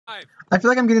I feel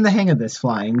like I'm getting the hang of this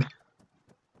flying.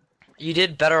 You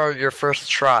did better on your first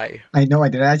try. I know I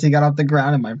did. I actually got off the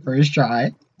ground in my first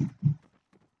try.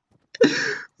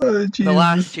 Oh, the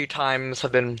last 2 times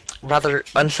have been rather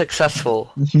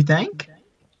unsuccessful. You think?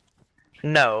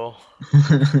 No.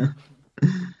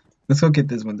 Let's go get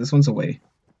this one. This one's away.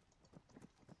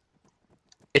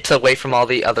 It's away from all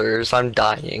the others. I'm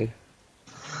dying.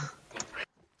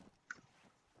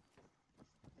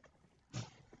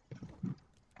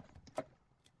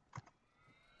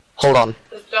 Hold on.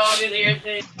 This dog is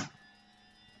irritating.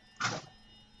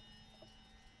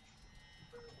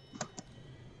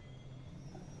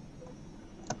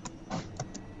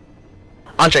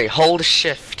 Andre, hold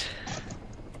shift.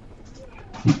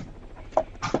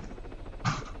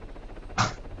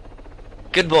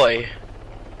 Good boy.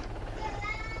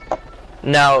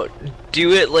 Now,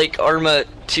 do it like Arma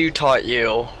 2 taught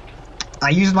you. I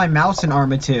used my mouse in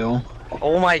Arma 2.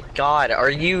 Oh my god,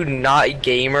 are you not a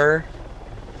gamer?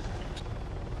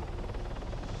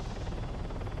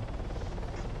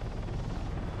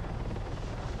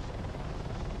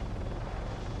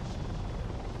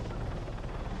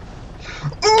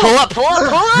 Pull up, pull up,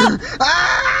 pull up!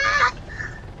 Ah!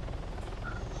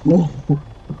 Whoa.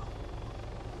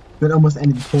 That almost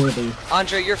ended poorly.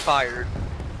 Andre, you're fired.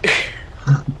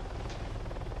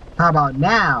 How about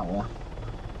now?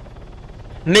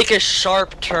 Make a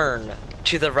sharp turn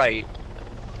to the right.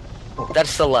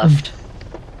 That's the left.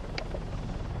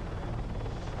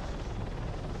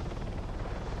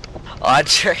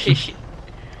 Andre,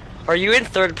 are you in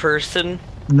third person?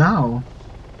 No.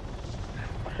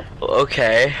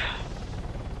 Okay.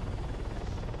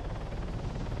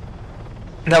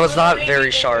 That was not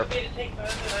very sharp.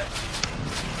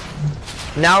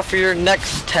 Now for your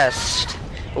next test.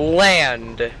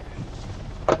 Land.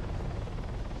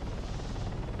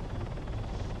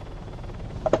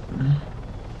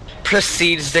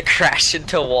 Proceeds to crash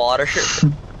into water.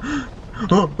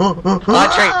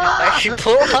 Andre,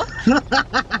 pull up.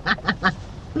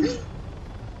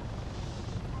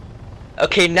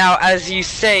 Okay, now as you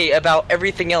say about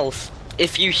everything else,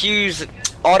 if you use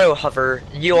auto hover,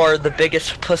 you are the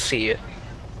biggest pussy.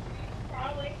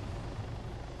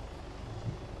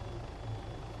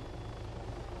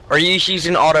 Are you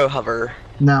using auto hover?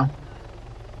 No.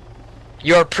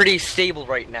 You are pretty stable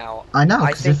right now. I know.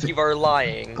 I think you are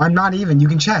lying. I'm not even. You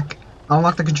can check. I'll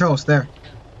unlock the controls. There.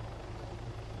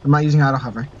 I'm not using auto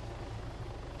hover.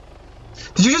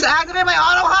 Did you just activate my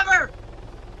auto hover?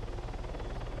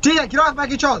 Tia, get off my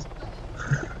controls!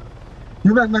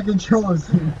 You back my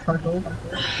controls, you cuckold.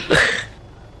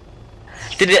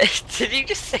 Did you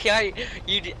just say I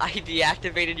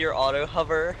deactivated your auto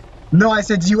hover? No, I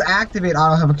said you activate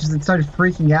auto hover because it started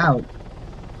freaking out.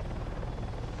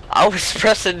 I was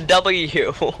pressing W.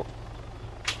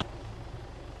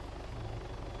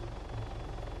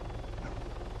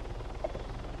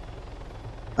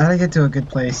 I gotta get to a good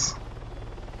place.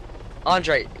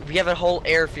 Andre, we have a whole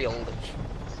airfield.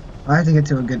 I have to get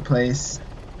to a good place.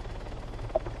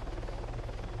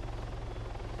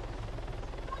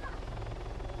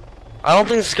 I don't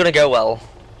think this is gonna go well.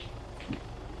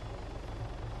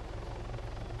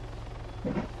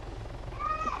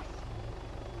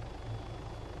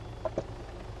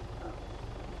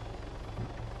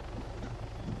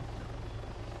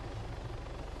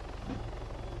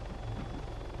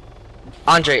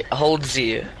 Andre, hold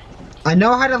Z. I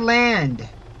know how to land.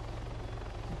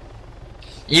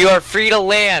 You are free to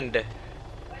land.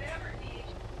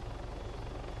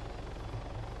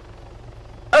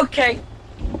 Okay.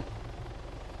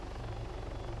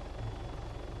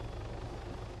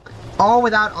 All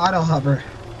without auto hover.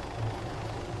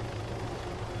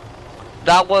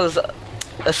 That was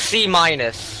a C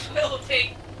minus. What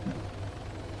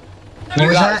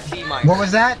was that? What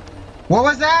was that? What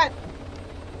was that?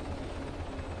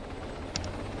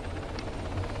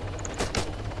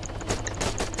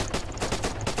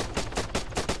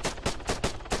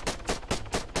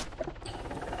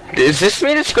 Does this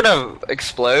mean it's gonna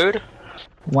explode?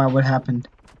 Why? What happened?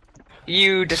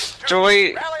 You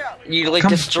destroy. You like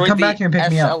destroyed come the back here and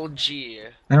pick me up. SLG.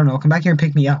 I don't know. Come back here and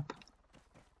pick me up.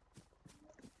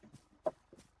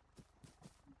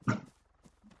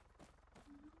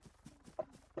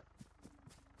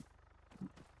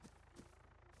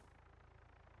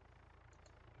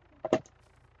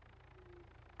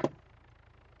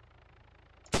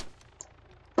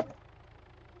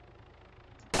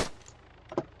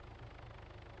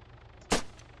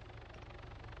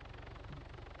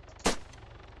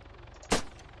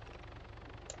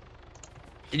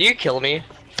 Did you kill me?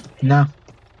 No.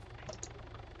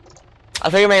 I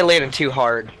think I may have landed too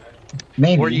hard.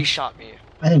 Maybe. Or you shot me.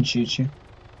 I didn't shoot you.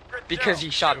 Because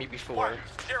you shot me before.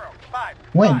 5,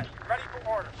 When? ready for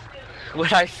orders.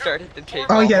 When I started to take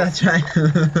Oh off. yeah, that's right.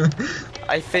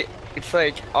 I think it's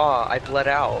like, oh, I bled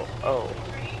out.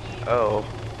 Oh.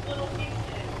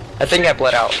 I think I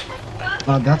bled out.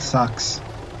 Oh, that sucks.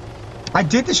 I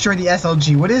did destroy the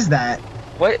SLG. What is that?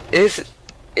 What is it?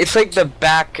 It's like the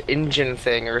back engine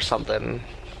thing or something.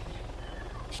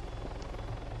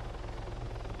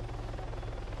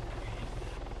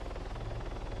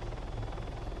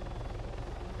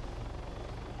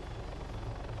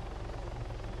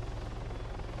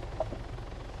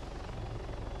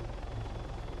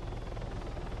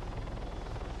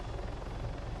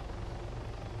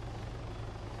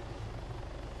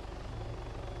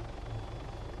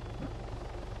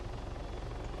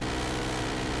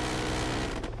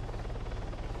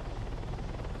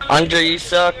 Andre, you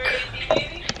suck.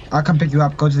 I'll come pick you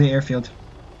up. Go to the airfield.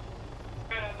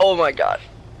 Oh my god.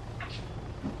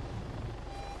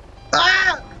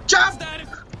 Ah! Jump!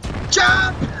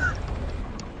 Jump!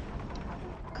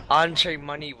 Andre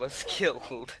Money was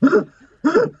killed.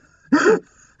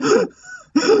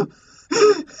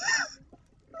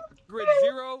 Grid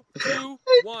 0, 2,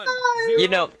 1, 0. You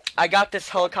know, I got this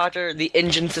helicopter, the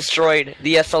engine's destroyed,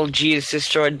 the SLG is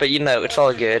destroyed, but you know, it's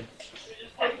all good.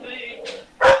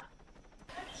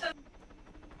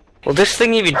 Will this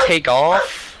thing even take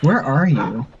off? Where are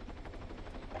you?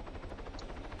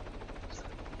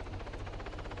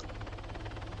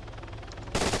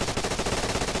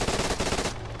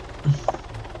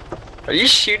 Are you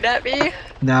shooting at me?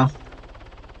 No.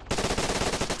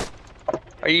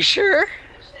 Are you sure?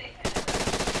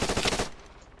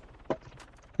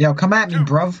 Yo, come at me,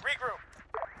 bruv. Regroup.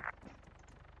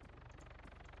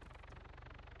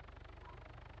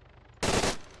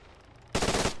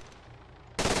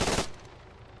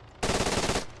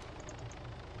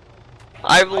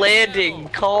 I'm landing,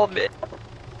 calm it.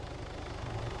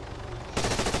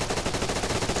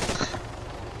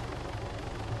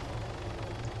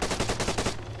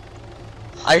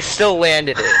 I still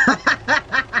landed it.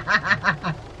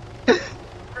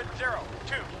 Grid 0,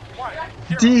 2, 1,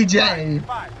 0. DJ.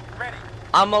 5, ready.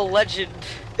 I'm a legend.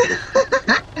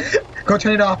 Go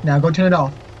turn it off now. Go turn it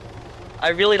off. I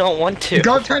really don't want to.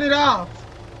 Go turn it off.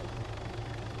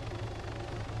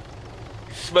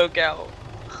 Smoke out.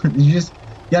 You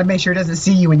gotta make sure it doesn't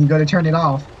see you when you go to turn it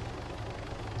off.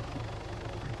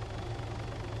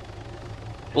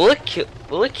 Will it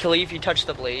kill you if you touch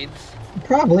the blades?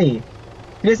 Probably.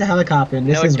 It is a helicopter, and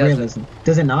this No, it is doesn't. realism.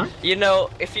 Does it not? You know,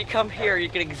 if you come here, you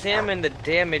can examine the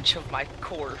damage of my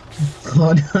corpse.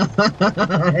 Oh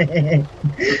no.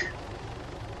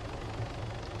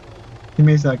 Give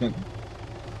me a second.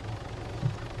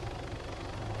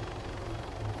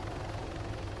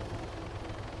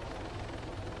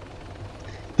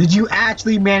 Did you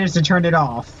actually manage to turn it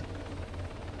off?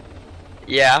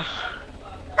 Yeah.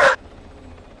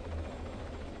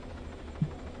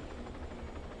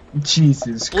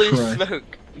 Jesus Blue Christ.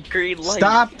 smoke, green light.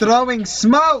 Stop throwing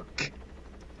smoke!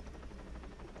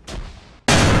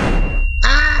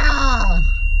 Ah!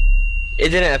 It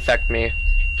didn't affect me.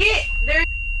 Get there.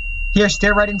 Here,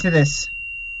 stare right into this.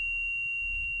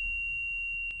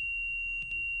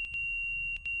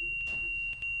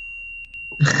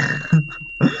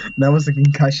 That was a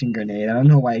concussion grenade. I don't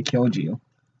know why it killed you.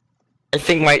 I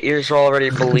think my ears were already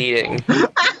bleeding. Grid 0,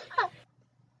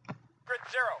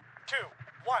 2,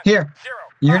 1, Here, 0.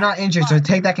 you're not injured, so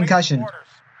take that concussion. Orders.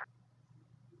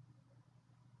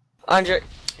 Andre,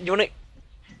 you wanna...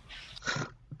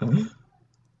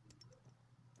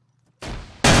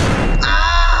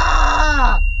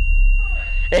 Ah!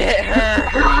 It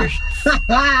hurts.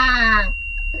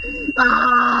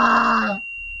 Ah!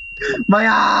 My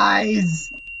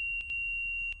eyes!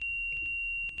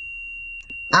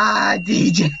 Ah,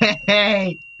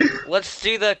 DJ! Let's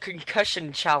do the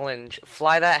concussion challenge.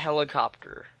 Fly that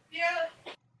helicopter. Yeah.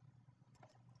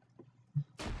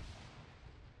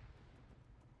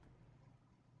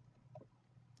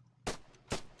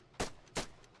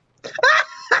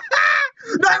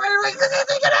 No, wait,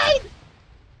 grenade!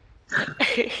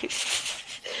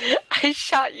 I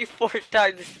shot you 4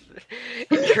 times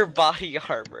in your body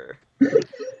armor.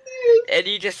 And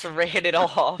you just ran it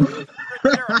off. Grid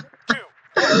 0, 2.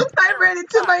 I ran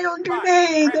into my own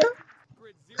grenade!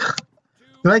 Grid 0, 2,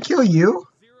 Did I kill you?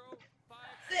 0, 5,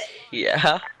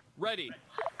 Yeah. ready.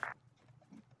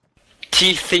 Do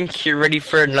you think you're ready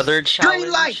for another challenge?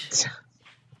 Green light!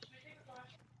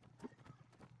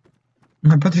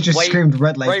 My brother just screamed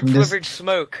red light White from this privilege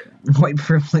smoke. white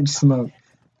privilege smoke.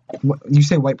 What, you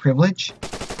say white privilege?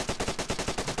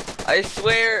 I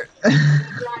swear.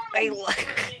 I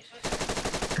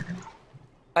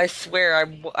I swear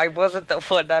I wasn't the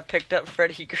one that picked up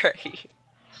Freddie Gray.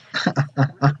 Grid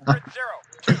 0,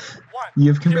 2, 1.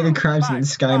 You have committed 0, crimes 5,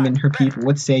 against Skyrim and her 5, people.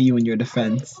 What say you in your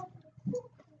defense?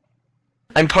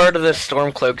 I'm part of the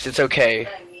Stormcloaks, it's okay.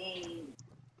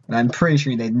 And I'm pretty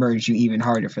sure they'd merge you even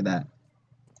harder for that.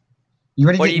 You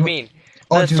ready? What do you mean?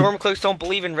 Oh, The dude. Stormcloaks don't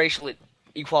believe in racial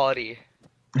equality.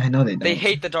 I know they don't. They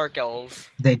hate the Dark Elves.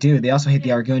 They do. They also hate the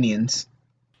Argonians.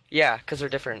 Yeah, because they're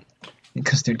different.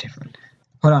 Because they're different.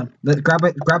 Hold on.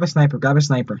 Grab a sniper. Grab a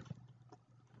sniper.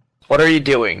 What are you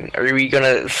doing? Are we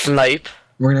gonna snipe?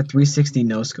 We're gonna 360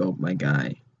 no scope, my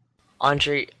guy.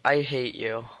 Andre, I hate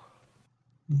you.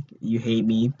 You hate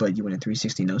me, but you want a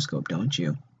 360 no scope, don't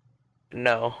you?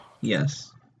 No.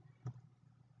 Yes.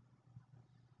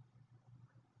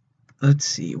 Let's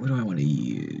see. What do I want to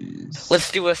use?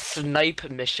 Let's do a snipe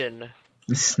mission.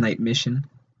 The snipe mission.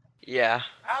 Yeah.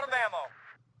 Out of ammo.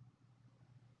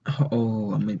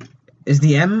 Oh, is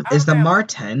the Mar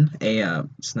 10 a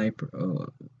sniper?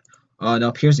 Oh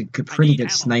no, here's a pretty good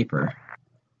sniper.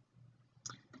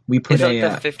 We put Is it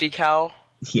like the 50 cal?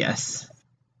 Yes.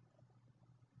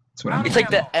 That's what I'm It's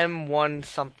like the M1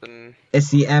 something.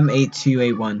 It's the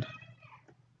M82A1.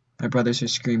 My brothers are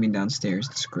screaming downstairs.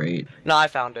 It's great. No, I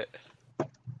found it.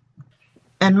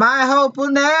 And my hope will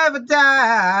never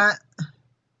die.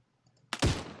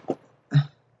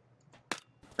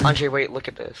 Andre, wait, look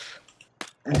at this.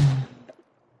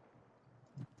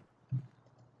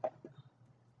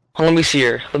 Oh, let me see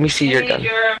your gun.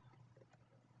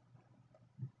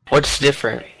 What's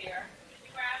different?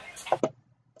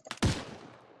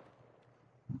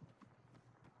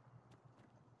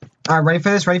 Alright, ready for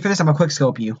this? Ready for this? I'm gonna quick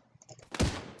scope you.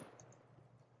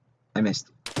 I missed.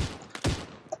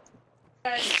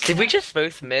 Did we just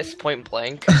both miss point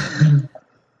blank?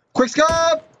 Quick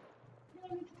scope!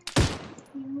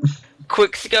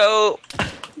 Quick scope!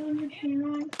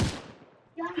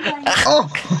 Oh!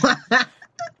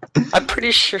 I'm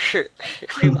pretty sure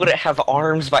we wouldn't have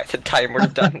arms by the time we're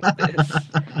done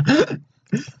with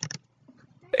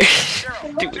this.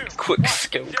 Dude, quick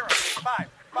scope. 0, 5,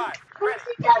 5. Ready.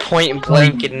 Point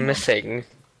blank and missing.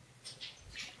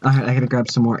 Alright, I gotta grab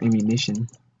some more ammunition.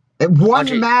 One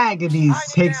Andre, mag of these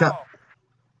takes up.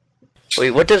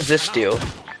 Wait, what does this do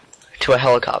to a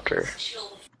helicopter?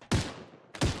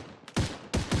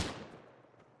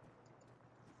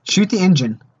 Shoot the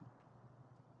engine.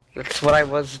 That's what I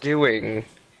was doing.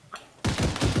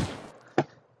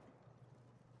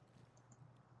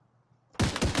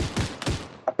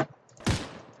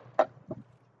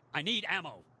 I need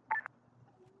ammo.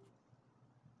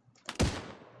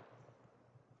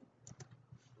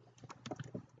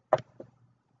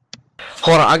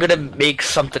 Hold on, I'm gonna make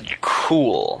something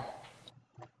cool.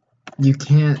 You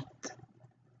can't.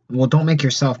 Well, don't make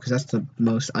yourself, because that's the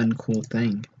most uncool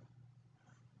thing.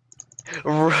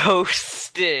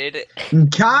 Roasted.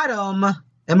 Got him!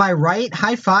 Am I right?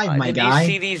 High five, my did guy. you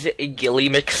see these ghillie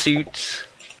mix suits?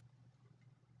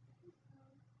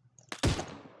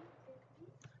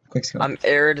 Quick scope. I'm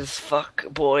arid as fuck,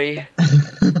 boy.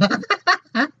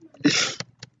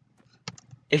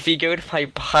 If you go to my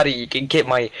body, you can get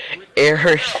my air. 2,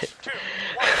 1, 0,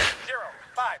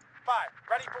 5, 5.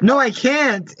 Ready for No, I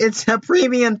can't. It's a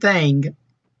premium thing.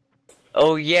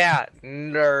 Oh yeah,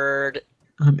 nerd.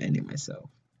 I'm ending myself.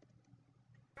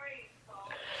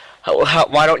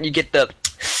 Why don't you get the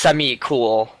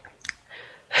semi-cool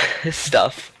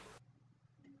stuff?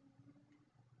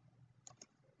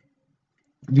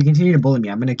 If you continue to bully me,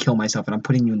 I'm gonna kill myself, and I'm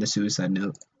putting you in the suicide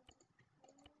note.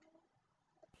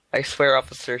 I swear,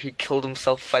 officer, he killed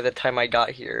himself by the time I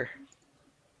got here.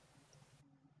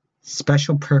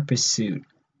 Special purpose suit.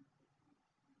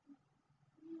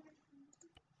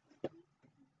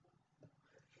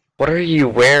 What are you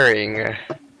wearing?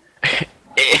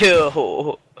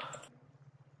 Ew.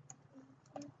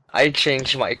 I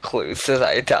changed my clothes as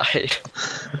I died.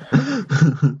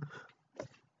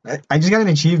 I just got an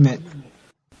achievement.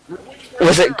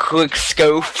 Was it quick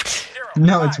scoped?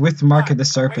 No, it's with Mark of the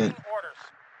Serpent.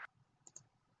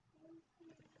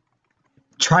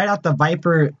 Tried out the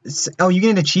Viper. Oh, you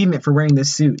get an achievement for wearing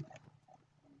this suit.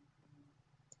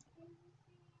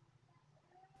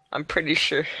 I'm pretty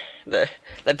sure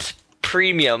that's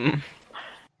premium.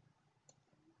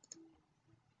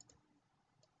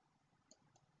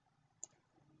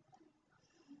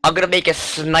 I'm gonna make a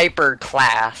sniper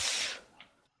class.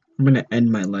 I'm gonna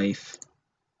end my life.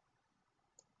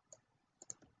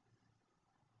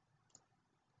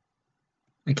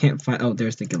 I can't find. Oh,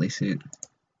 there's the ghillie suit.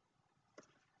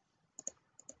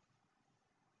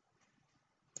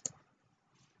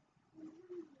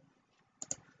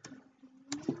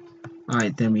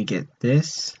 Alright, then we get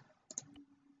this.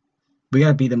 We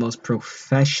gotta be the most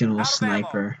professional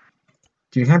sniper.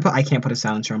 Dude, I can't put a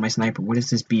silencer on my sniper. What is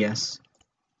this BS?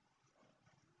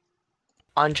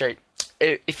 Andre,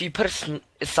 if you put a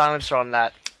silencer on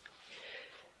that,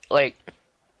 like,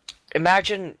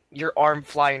 imagine your arm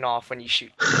flying off when you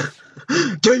shoot.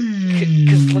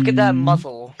 Because look at that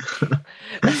muzzle.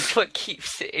 That's what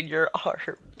keeps it in your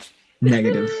arm.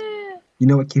 Negative. You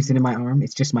know what keeps it in my arm?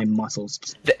 It's just my muscles.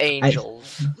 The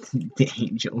angels. The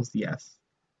angels, yes.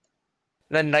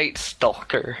 The Night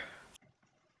Stalker.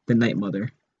 The Night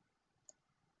Mother.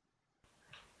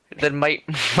 The Night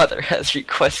Mother has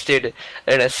requested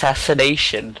an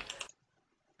assassination.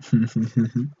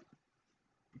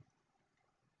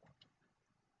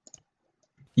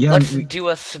 Yeah, Let's do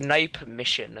a snipe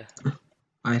mission.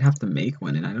 I'd have to make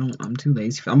one, and I'm too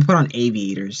lazy. I'm gonna put on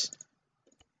aviators.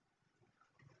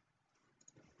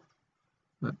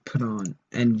 Put on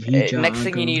NV. Next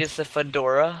thing you need is the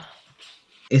fedora.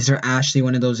 Is there actually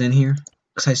one of those in here?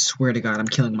 Because I swear to God, I'm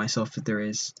killing myself if there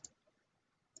is.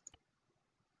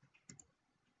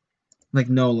 Like,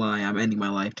 no lie, I'm ending my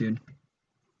life, dude.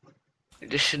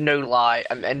 Just no lie,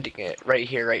 I'm ending it right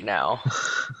here, right now.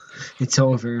 It's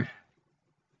over.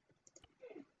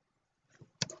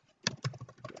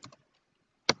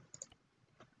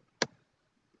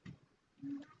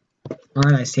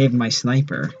 Alright, I saved my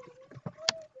sniper.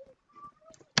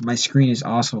 My screen is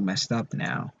also messed up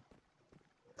now.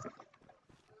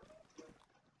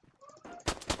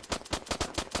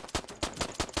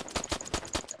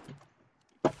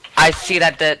 I see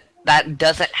that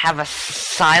doesn't have a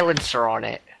silencer on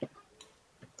it.